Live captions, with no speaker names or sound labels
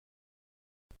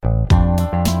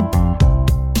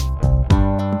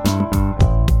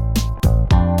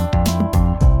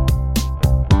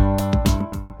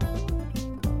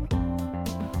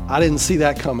I didn't see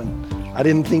that coming. I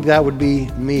didn't think that would be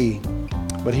me.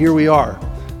 But here we are,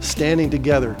 standing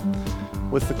together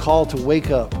with the call to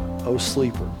wake up, O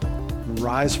sleeper, and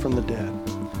rise from the dead.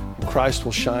 And Christ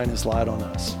will shine his light on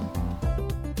us.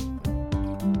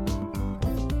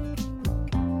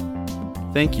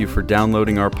 Thank you for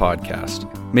downloading our podcast.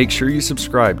 Make sure you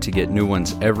subscribe to get new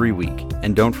ones every week.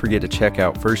 And don't forget to check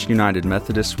out First United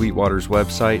Methodist Sweetwater's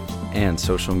website and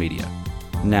social media.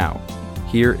 Now,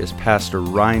 here is Pastor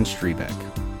Ryan Strebeck.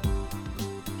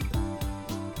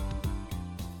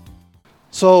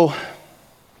 So,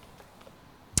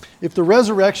 if the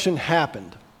resurrection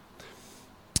happened,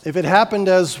 if it happened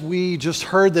as we just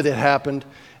heard that it happened,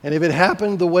 and if it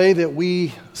happened the way that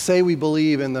we say we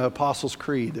believe in the Apostles'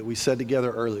 Creed that we said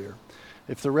together earlier,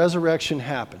 if the resurrection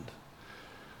happened,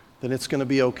 then it's going to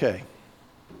be okay.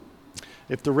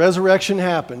 If the resurrection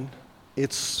happened,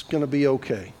 it's going to be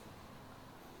okay.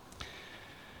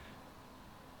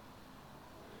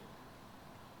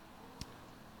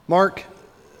 Mark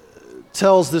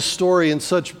tells this story in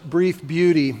such brief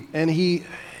beauty, and he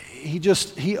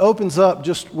opens up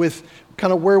just with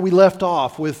kind of where we left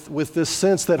off with this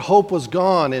sense that hope was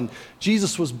gone and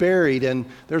Jesus was buried and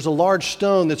there's a large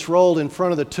stone that's rolled in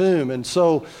front of the tomb. And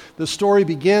so the story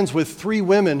begins with three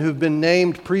women who've been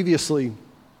named previously,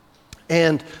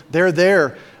 and they're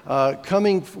there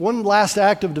coming, one last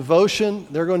act of devotion.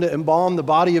 They're going to embalm the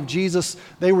body of Jesus.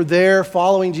 They were there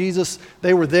following Jesus.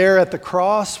 They were there at the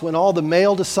cross when all the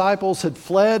male disciples had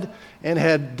fled and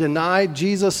had denied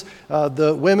Jesus.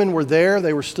 The women were there.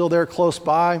 They were still there close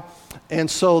by. And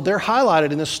so they're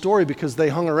highlighted in this story because they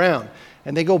hung around.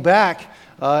 And they go back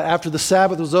after the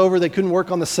Sabbath was over. They couldn't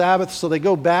work on the Sabbath, so they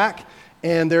go back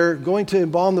and they're going to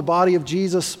embalm the body of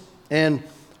Jesus. And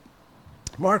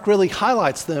Mark really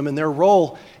highlights them and their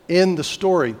role in the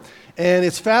story. And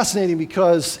it's fascinating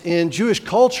because in Jewish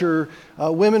culture,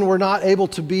 women were not able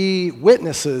to be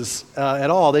witnesses at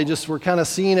all. They just were kind of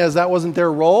seen as that wasn't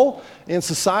their role in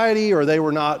society, or they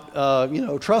were not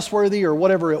trustworthy or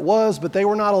whatever it was, but they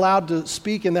were not allowed to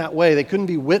speak in that way. They couldn't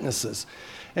be witnesses.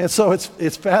 And so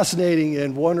it's fascinating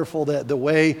and wonderful that the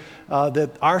way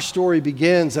that our story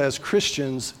begins as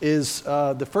Christians is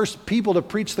the first people to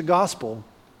preach the gospel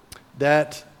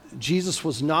that Jesus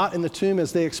was not in the tomb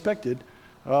as they expected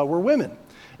were women.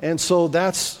 And so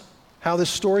that's how this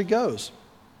story goes.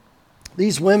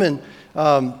 These women,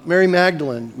 Mary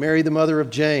Magdalene, Mary the mother of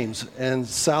James, and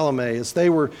Salome, as they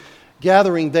were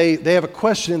gathering, they have a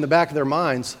question in the back of their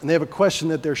minds, and they have a question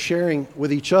that they're sharing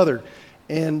with each other.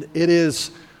 And it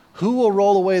is, who will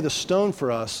roll away the stone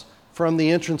for us from the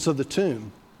entrance of the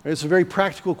tomb? It's a very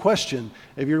practical question.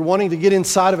 If you're wanting to get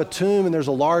inside of a tomb and there's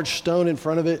a large stone in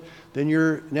front of it, then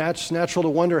it's natural to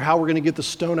wonder how we're going to get the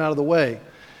stone out of the way.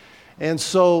 And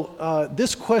so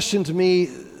this question to me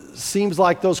seems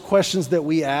like those questions that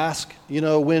we ask,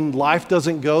 when life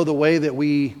doesn't go the way that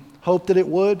we hoped that it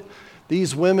would.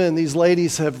 These women, these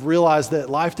ladies have realized that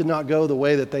life did not go the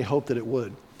way that they hoped that it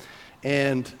would.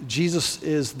 And Jesus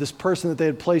is this person that they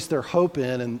had placed their hope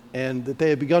in and that they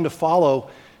had begun to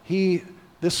follow.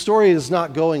 This story is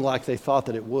not going like they thought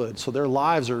that it would. So their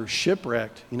lives are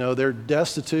shipwrecked. They're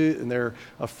destitute and they're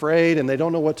afraid and they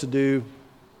don't know what to do.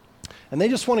 And they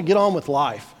just want to get on with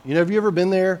life. Have you ever been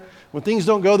there when things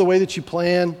don't go the way that you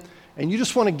plan and you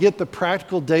just want to get the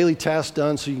practical daily tasks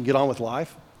done so you can get on with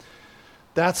life?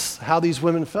 That's how these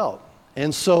women felt.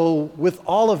 And so with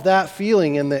all of that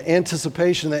feeling and the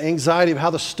anticipation, the anxiety of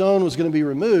how the stone was going to be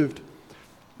removed,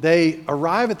 they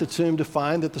arrive at the tomb to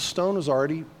find that the stone was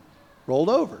already rolled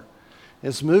over.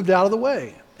 It's moved out of the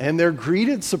way. And they're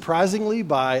greeted surprisingly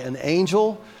by an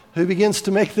angel who begins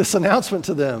to make this announcement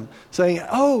to them, saying,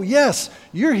 "Oh, yes,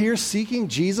 you're here seeking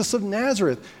Jesus of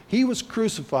Nazareth. He was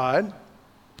crucified,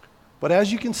 but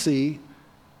as you can see,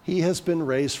 he has been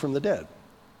raised from the dead.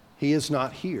 He is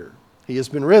not here. He has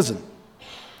been risen."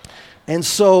 And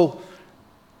so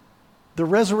the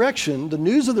resurrection, the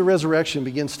news of the resurrection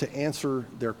begins to answer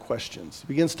their questions. It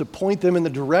begins to point them in the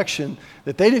direction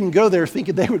that they didn't go there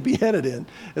thinking they would be headed in.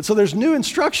 And so there's new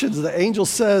instructions. The angel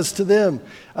says to them,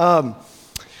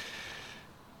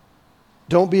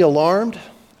 don't be alarmed.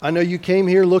 I know you came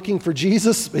here looking for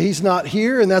Jesus, but he's not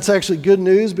here, and that's actually good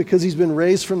news because he's been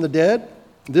raised from the dead.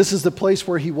 This is the place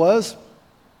where he was.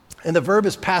 And the verb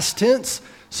is past tense,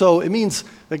 so it means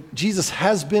that Jesus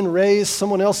has been raised.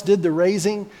 Someone else did the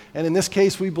raising, and in this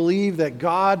case, we believe that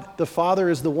God, the Father,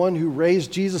 is the one who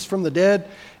raised Jesus from the dead,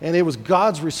 and it was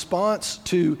God's response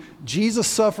to Jesus'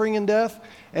 suffering and death,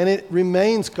 and it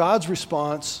remains God's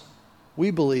response,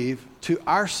 we believe, to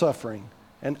our suffering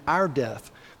and our death.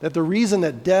 That the reason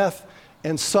that death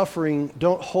and suffering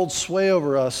don't hold sway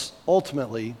over us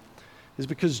ultimately is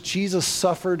because Jesus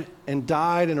suffered and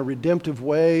died in a redemptive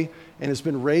way and has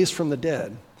been raised from the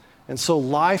dead. And so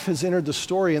life has entered the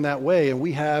story in that way, and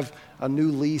we have a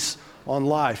new lease on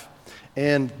life.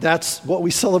 And that's what we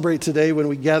celebrate today when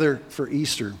we gather for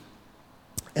Easter.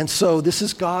 And so this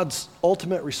is God's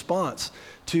ultimate response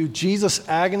to Jesus'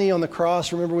 agony on the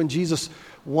cross. Remember when Jesus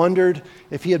wondered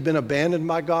if he had been abandoned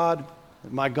by God?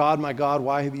 My God,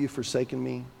 why have you forsaken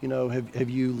me? Have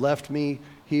you left me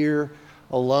here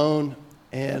alone?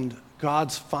 And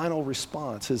God's final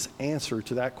response, his answer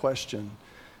to that question,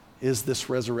 is this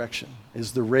resurrection,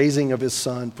 is the raising of his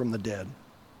son from the dead.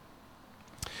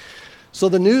 So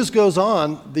the news goes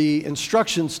on, the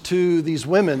instructions to these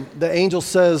women. The angel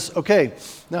says, okay,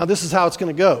 now this is how it's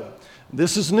going to go.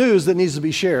 This is news that needs to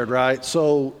be shared, right?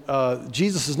 So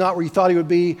Jesus is not where you thought he would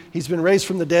be. He's been raised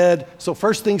from the dead. So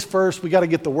first things first, we got to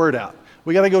get the word out.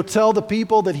 We got to go tell the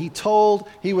people that he told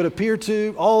he would appear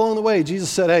to all along the way. Jesus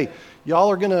said, hey,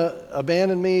 y'all are going to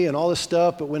abandon me and all this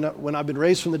stuff, but when I've been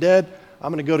raised from the dead,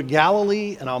 I'm going to go to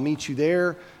Galilee and I'll meet you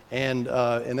there. And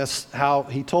that's how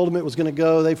he told them it was going to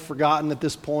go. They've forgotten at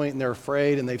this point, and they're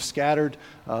afraid, and they've scattered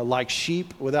like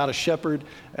sheep without a shepherd,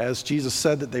 as Jesus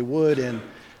said that they would. And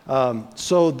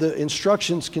so the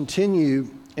instructions continue,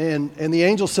 and the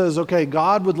angel says, okay,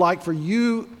 God would like for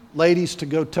you ladies to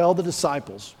go tell the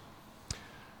disciples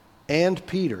and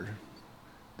Peter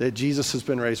that Jesus has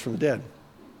been raised from the dead.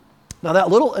 Now that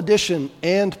little addition,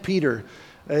 and Peter,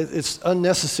 it's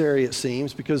unnecessary, it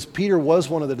seems, because Peter was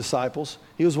one of the disciples.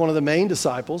 He was one of the main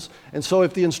disciples. And so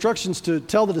if the instructions to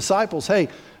tell the disciples, hey,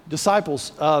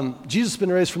 disciples, Jesus has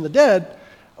been raised from the dead,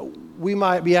 we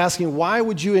might be asking, why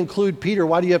would you include Peter?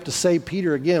 Why do you have to say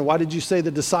Peter again? Why did you say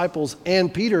the disciples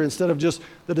and Peter instead of just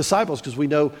the disciples? Because we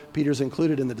know Peter's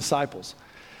included in the disciples.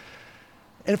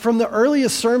 And from the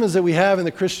earliest sermons that we have in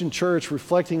the Christian church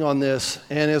reflecting on this,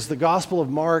 and as the Gospel of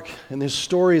Mark and this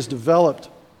story is developed,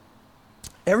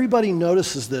 everybody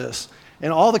notices this,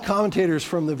 and all the commentators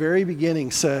from the very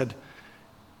beginning said,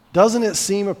 doesn't it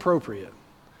seem appropriate?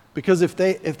 Because if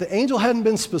the angel hadn't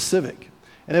been specific,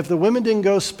 and if the women didn't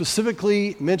go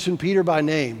specifically mention Peter by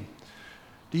name,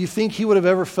 do you think he would have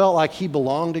ever felt like he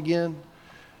belonged again?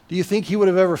 Do you think he would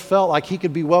have ever felt like he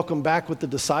could be welcomed back with the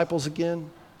disciples again?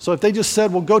 So if they just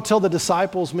said, well, go tell the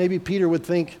disciples, maybe Peter would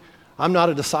think, I'm not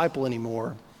a disciple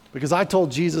anymore. Because I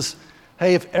told Jesus,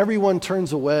 hey, if everyone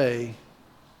turns away,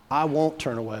 I won't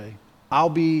turn away. I'll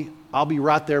be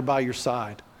right there by your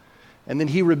side. And then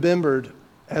he remembered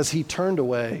as he turned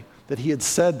away that he had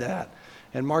said that.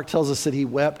 And Mark tells us that he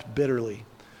wept bitterly,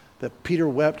 that Peter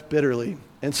wept bitterly.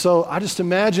 And so I just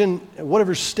imagine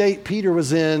whatever state Peter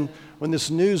was in when this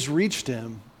news reached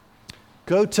him,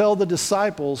 go tell the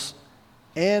disciples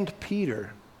and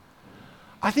Peter.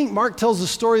 I think Mark tells the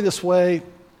story this way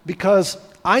because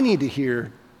I need to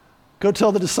hear, go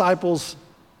tell the disciples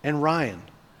and Ryan.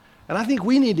 And I think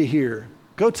we need to hear,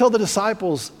 go tell the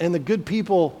disciples and the good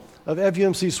people of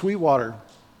FUMC Sweetwater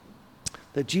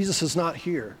that Jesus is not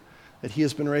here, that he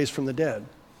has been raised from the dead.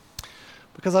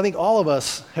 Because I think all of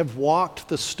us have walked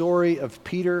the story of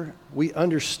Peter. We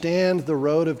understand the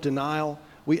road of denial.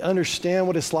 We understand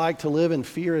what it's like to live in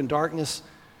fear and darkness.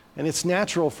 And it's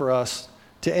natural for us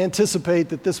to anticipate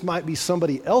that this might be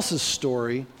somebody else's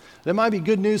story. That might be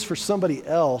good news for somebody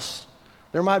else.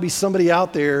 There might be somebody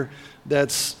out there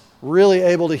that's really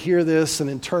able to hear this and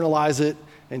internalize it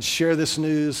and share this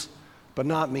news, but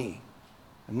not me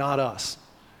and not us.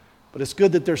 But it's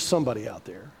good that there's somebody out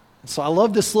there. And so I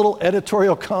love this little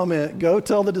editorial comment, go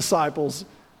tell the disciples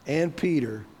and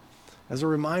Peter, as a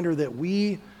reminder that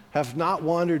we have not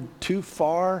wandered too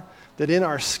far, that in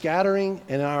our scattering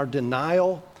and our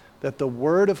denial, that the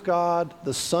Word of God,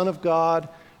 the Son of God,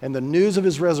 and the news of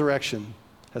his resurrection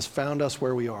has found us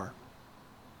where we are.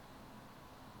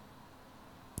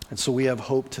 And so we have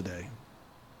hope today.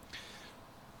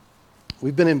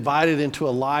 We've been invited into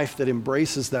a life that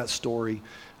embraces that story.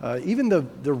 Even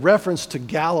the reference to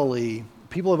Galilee,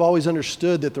 people have always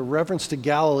understood that the reference to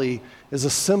Galilee is a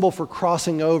symbol for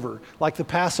crossing over, like the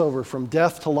Passover from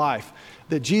death to life.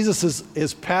 That Jesus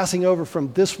is passing over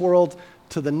from this world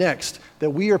to the next.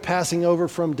 That we are passing over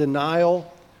from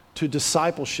denial to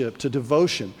discipleship, to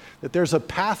devotion. That there's a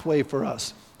pathway for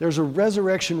us. There's a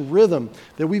resurrection rhythm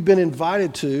that we've been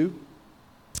invited to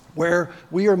where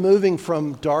we are moving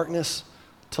from darkness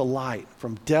to light,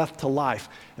 from death to life.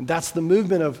 And that's the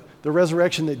movement of the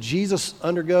resurrection that Jesus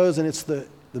undergoes, and it's the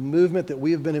movement that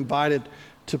we have been invited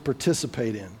to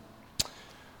participate in.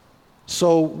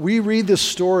 So we read this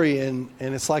story, and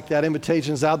it's like that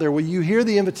invitation is out there. Will you hear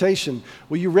the invitation?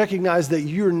 Will you recognize that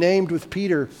you're named with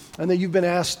Peter and that you've been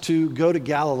asked to go to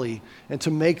Galilee and to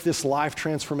make this life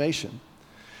transformation?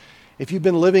 If you've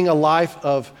been living a life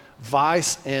of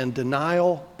vice and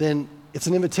denial, then it's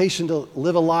an invitation to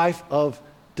live a life of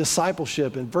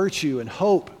discipleship and virtue and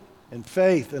hope and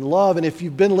faith and love. And if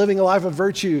you've been living a life of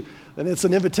virtue, then it's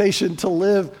an invitation to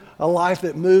live a life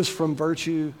that moves from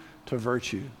virtue to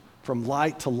virtue, from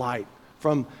light to light,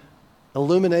 from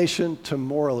illumination to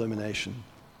more illumination.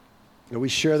 And we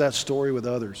share that story with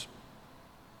others.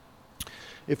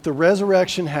 If the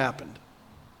resurrection happened,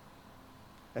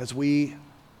 as we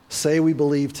say we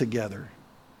believe together,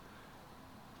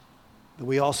 then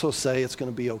we also say it's going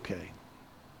to be okay.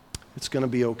 It's going to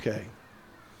be okay.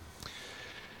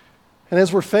 And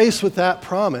as we're faced with that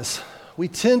promise, we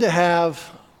tend to have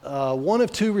one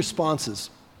of two responses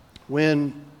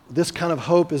when this kind of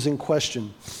hope is in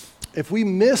question. If we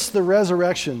miss the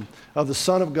resurrection of the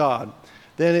Son of God,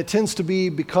 then it tends to be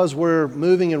because we're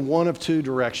moving in one of two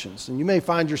directions. And you may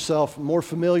find yourself more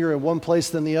familiar in one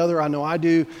place than the other. I know I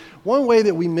do. One way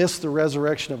that we miss the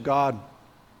resurrection of God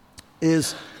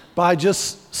is by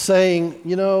just saying,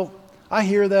 you know, I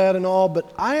hear that and all,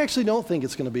 but I actually don't think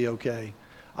it's going to be okay.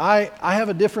 I have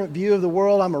a different view of the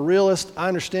world. I'm a realist. I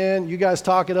understand. You guys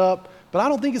talk it up, but I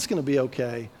don't think it's going to be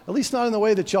okay. At least not in the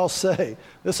way that y'all say.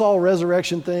 This whole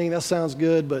resurrection thing, that sounds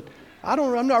good, but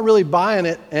I'm not really buying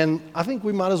it, and I think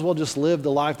we might as well just live the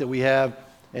life that we have,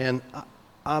 and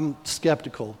I'm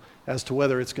skeptical as to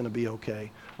whether it's going to be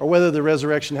okay or whether the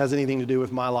resurrection has anything to do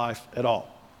with my life at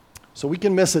all. So we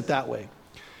can miss it that way.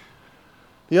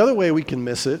 The other way we can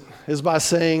miss it is by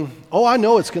saying, oh, I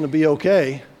know it's going to be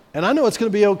okay, and I know it's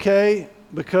going to be okay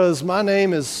because my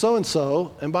name is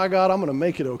so-and-so, and by God, I'm going to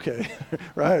make it okay,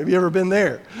 right? Have you ever been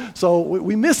there? So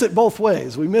we miss it both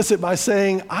ways. We miss it by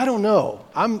saying, I don't know.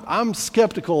 I'm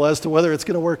skeptical as to whether it's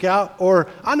going to work out, or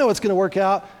I know it's going to work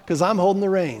out because I'm holding the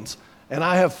reins, and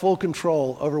I have full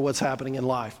control over what's happening in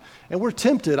life. And we're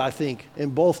tempted, I think,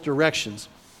 in both directions.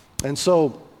 And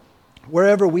so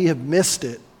wherever we have missed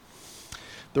it,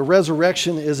 the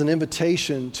resurrection is an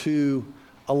invitation to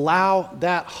allow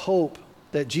that hope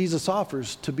that Jesus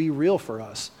offers to be real for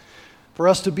us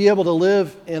to be able to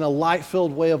live in a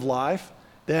light-filled way of life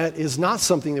that is not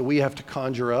something that we have to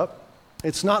conjure up.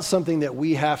 It's not something that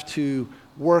we have to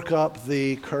work up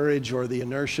the courage or the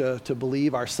inertia to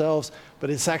believe ourselves, but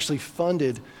it's actually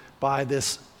funded by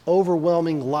this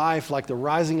overwhelming life like the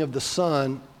rising of the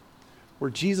sun, where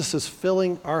Jesus is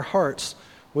filling our hearts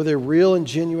with a real and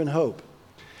genuine hope.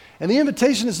 And the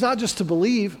invitation is not just to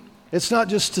believe. It's not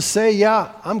just to say,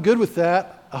 yeah, I'm good with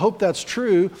that. I hope that's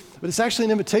true. But it's actually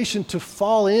an invitation to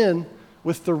fall in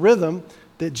with the rhythm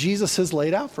that Jesus has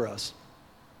laid out for us.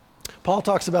 Paul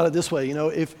talks about it this way, you know,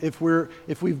 if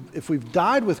we've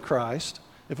died with Christ,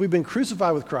 if we've been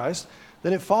crucified with Christ,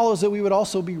 then it follows that we would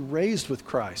also be raised with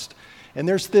Christ. And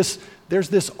there's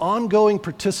this ongoing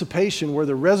participation where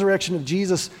the resurrection of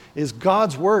Jesus is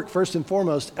God's work first and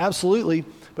foremost, absolutely,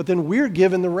 but then we're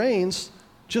given the reins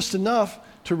just enough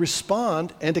to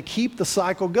respond and to keep the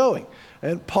cycle going.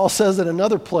 And Paul says in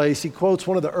another place, he quotes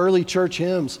one of the early church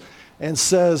hymns and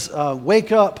says,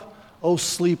 wake up, O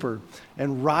sleeper,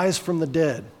 and rise from the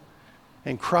dead,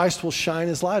 and Christ will shine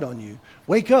his light on you.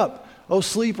 Wake up, O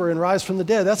sleeper, and rise from the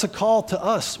dead. That's a call to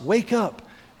us. Wake up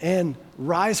and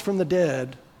rise from the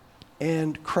dead,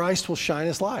 and Christ will shine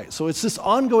his light. So it's this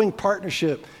ongoing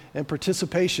partnership and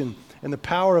participation in the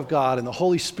power of God and the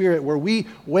Holy Spirit, where we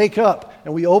wake up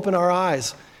and we open our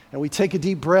eyes and we take a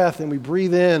deep breath and we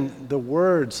breathe in the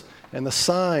words and the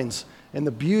signs and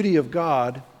the beauty of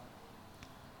God,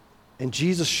 and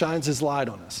Jesus shines his light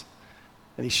on us,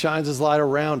 and he shines his light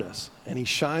around us, and he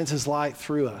shines his light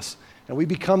through us, and we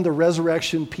become the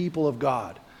resurrection people of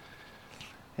God.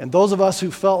 And those of us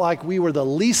who felt like we were the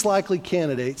least likely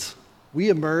candidates, we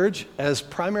emerge as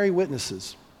primary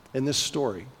witnesses in this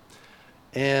story.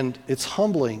 And it's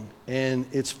humbling, and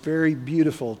it's very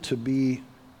beautiful to be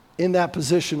in that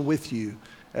position with you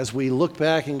as we look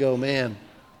back and go, man,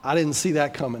 I didn't see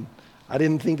that coming. I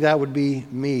didn't think that would be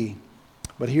me.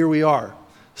 But here we are,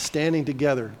 standing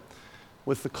together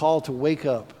with the call to wake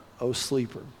up, O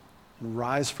sleeper, and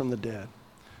rise from the dead,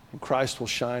 and Christ will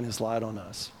shine his light on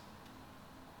us.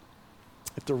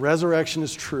 If the resurrection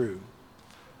is true,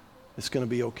 it's going to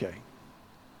be okay.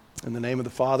 In the name of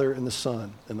the Father, and the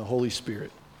Son, and the Holy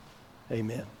Spirit,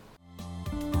 amen.